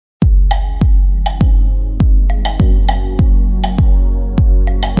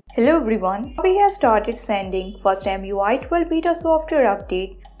Hello everyone, Huawei has started sending first EMUI 12 beta software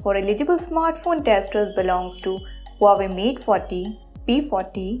update for eligible smartphone testers belongs to Huawei Mate 40,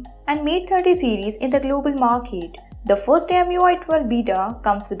 P40 and Mate 30 series in the global market. The first EMUI 12 beta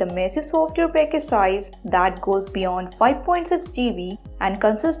comes with a massive software package size that goes beyond 5.6 GB and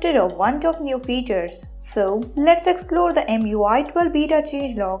consisted of a bunch of new features. So let's explore the EMUI 12 beta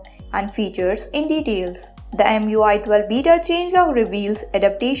changelog and features in details. The EMUI 12 beta changelog reveals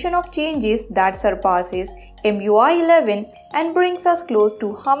adaptation of changes that surpasses EMUI 11 and brings us close to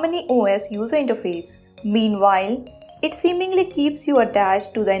HarmonyOS user interface. Meanwhile, it seemingly keeps you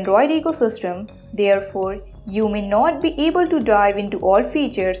attached to the Android ecosystem, therefore you may not be able to dive into all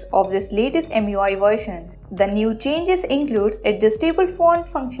features of this latest EMUI version. The new changes includes adjustable font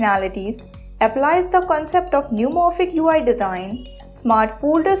functionalities, applies the concept of neumorphic UI design, smart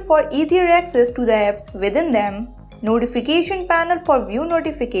folders for easier access to the apps within them, notification panel for view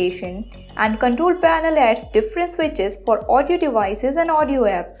notification, and control panel adds different switches for audio devices and audio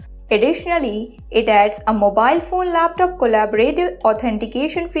apps. Additionally, it adds a mobile phone laptop collaborative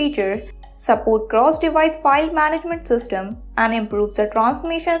authentication feature, support cross-device file management system, and improves the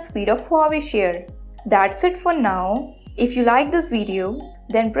transmission speed of Huawei Share. That's it for now. If you like this video,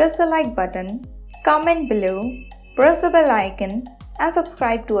 then press the like button, comment below, press the bell icon, and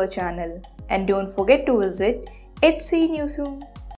subscribe to our channel. And don't forget to visit HC New Soon.